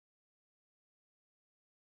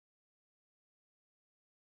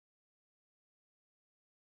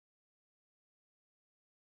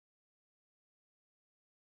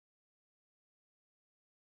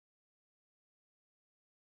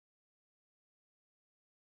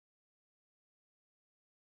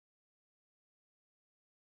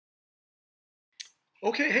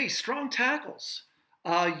Okay, hey, strong tackles.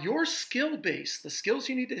 Your skill base, the skills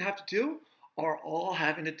you need to have to do, are all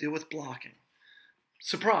having to do with blocking.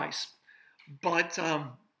 Surprise. But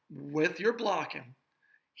with your blocking,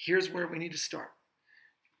 here's where we need to start.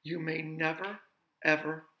 You may never,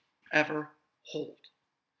 ever, ever hold.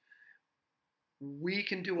 We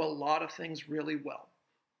can do a lot of things really well,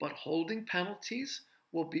 but holding penalties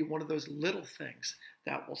will be one of those little things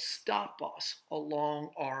that will stop us along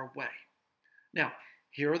our way. Now,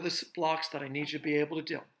 here are the blocks that I need you to be able to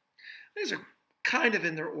do. These are kind of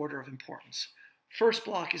in their order of importance. First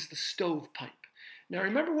block is the stovepipe. Now,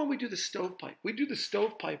 remember when we do the stovepipe? We do the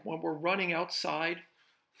stovepipe when we're running outside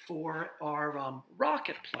for our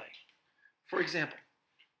rocket play. For example,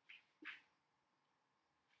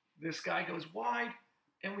 this guy goes wide,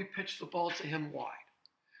 and we pitch the ball to him wide.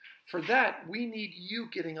 For that, we need you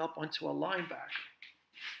getting up onto a linebacker.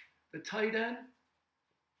 The tight end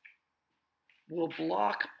will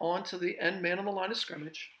block onto the end man on the line of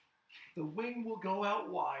scrimmage. The wing will go out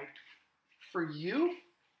wide. For you,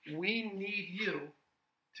 we need you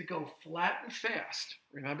to go flat and fast.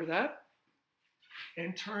 Remember that?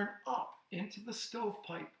 And turn up into the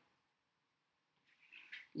stovepipe,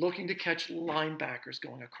 looking to catch linebackers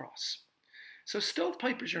going across. So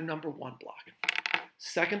stovepipe is your number one block.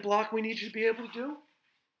 Second block we need you to be able to do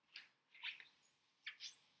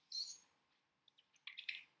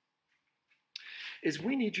is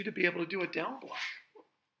we need you to be able to do a down block.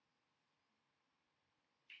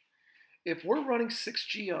 If we're running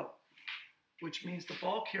 6GO, which means the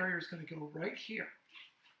ball carrier is going to go right here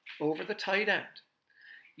over the tight end,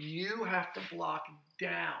 you have to block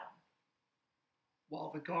down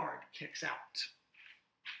while the guard kicks out.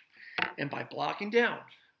 And by blocking down,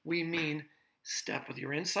 we mean step with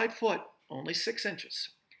your inside foot, only 6 inches.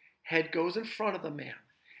 Head goes in front of the man,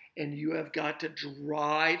 and you have got to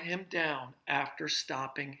drive him down after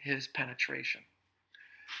stopping his penetration.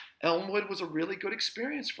 Elmwood was a really good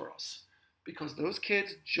experience for us because those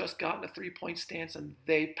kids just got in a three-point stance and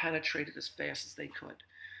they penetrated as fast as they could.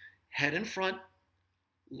 Head in front,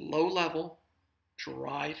 low level,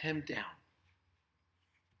 drive him down.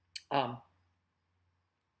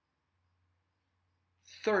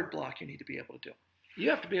 Third block you need to be able to do.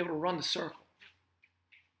 You have to be able to run the circle.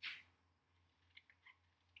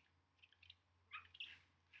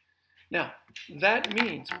 Now, that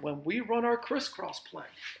means when we run our crisscross play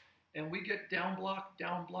and we get down block,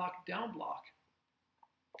 down block, down block,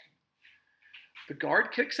 the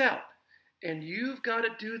guard kicks out and you've got to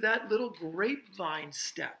do that little grapevine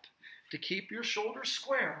step to keep your shoulders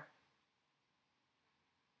square.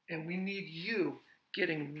 And we need you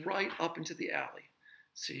getting right up into the alley.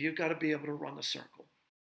 So you've got to be able to run the circle.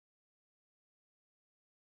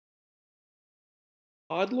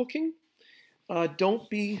 Odd looking. Don't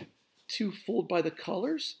be too fooled by the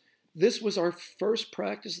colors. This was our first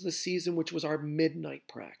practice of the season, which was our midnight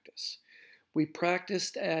practice. We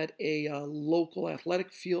practiced at a local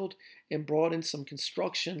athletic field and brought in some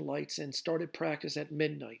construction lights and started practice at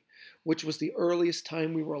midnight, which was the earliest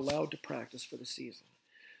time we were allowed to practice for the season.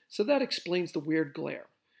 So that explains the weird glare.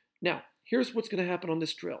 Now, here's what's going to happen on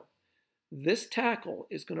this drill. This tackle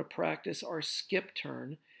is going to practice our skip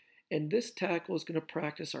turn, and this tackle is going to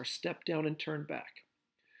practice our step down and turn back.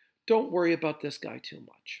 Don't worry about this guy too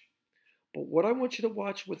much. But what I want you to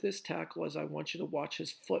watch with this tackle is I want you to watch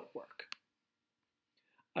his footwork.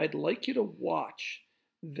 I'd like you to watch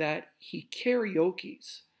that he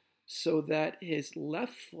karaokes so that his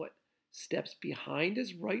left foot steps behind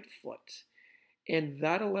his right foot, and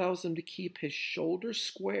that allows him to keep his shoulders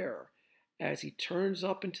square as he turns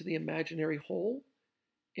up into the imaginary hole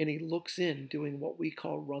and he looks in doing what we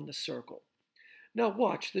call run the circle. Now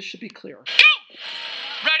watch, this should be clear. Go!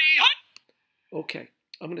 Ready, hunt! Okay,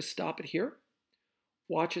 I'm going to stop it here.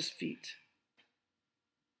 Watch his feet.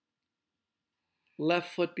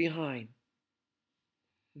 Left foot behind.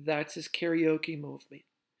 That's his karaoke movement.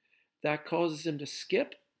 That causes him to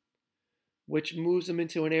skip, which moves him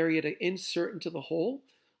into an area to insert into the hole.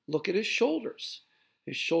 Look at his shoulders.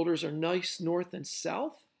 His shoulders are nice north and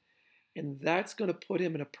south, and that's going to put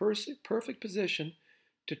him in a perfect position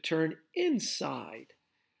to turn inside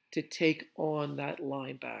to take on that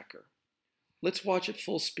linebacker. Let's watch it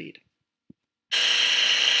full speed. Go!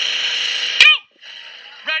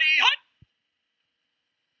 Ready, hunt!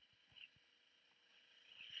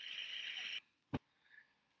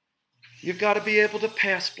 You've got to be able to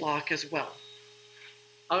pass block as well.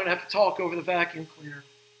 I'm going to have to talk over the vacuum cleaner.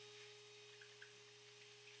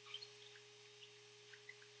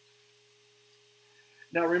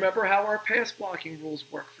 Now remember how our pass blocking rules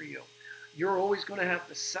work for you. You're always going to have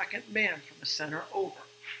the second man from the center over.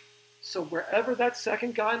 So wherever that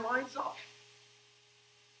second guy lines up,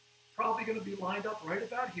 probably going to be lined up right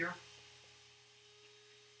about here,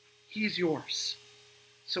 he's yours.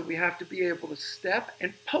 So we have to be able to step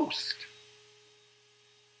and post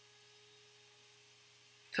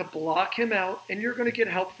to block him out, and you're going to get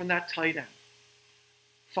help from that tight end.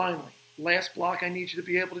 Finally, last block I need you to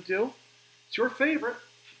be able to do, it's your favorite.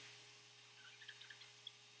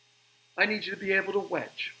 I need you to be able to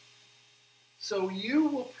wedge. So you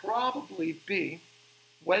will probably be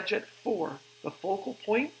wedge at 4, the focal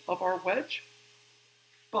point of our wedge.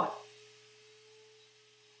 But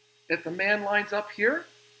if the man lines up here,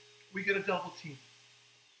 we get a double team.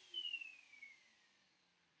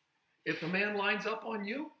 If the man lines up on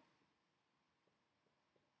you,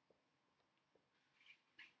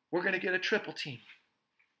 we're going to get a triple team.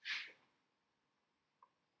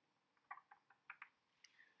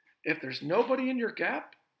 If there's nobody in your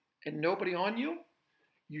gap and nobody on you,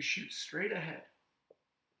 you shoot straight ahead.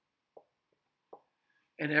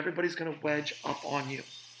 And everybody's going to wedge up on you.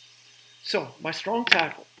 So, my strong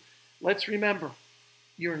tackle. Let's remember,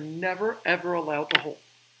 you're never, ever allowed to hold.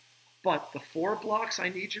 But the 4 blocks I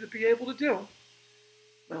need you to be able to do,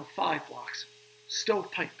 well, 5 blocks.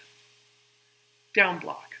 Stovepipe. Down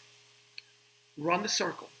block. Run the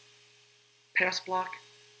circle. Pass block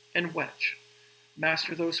and wedge.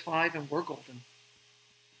 Master those 5 and we're golden.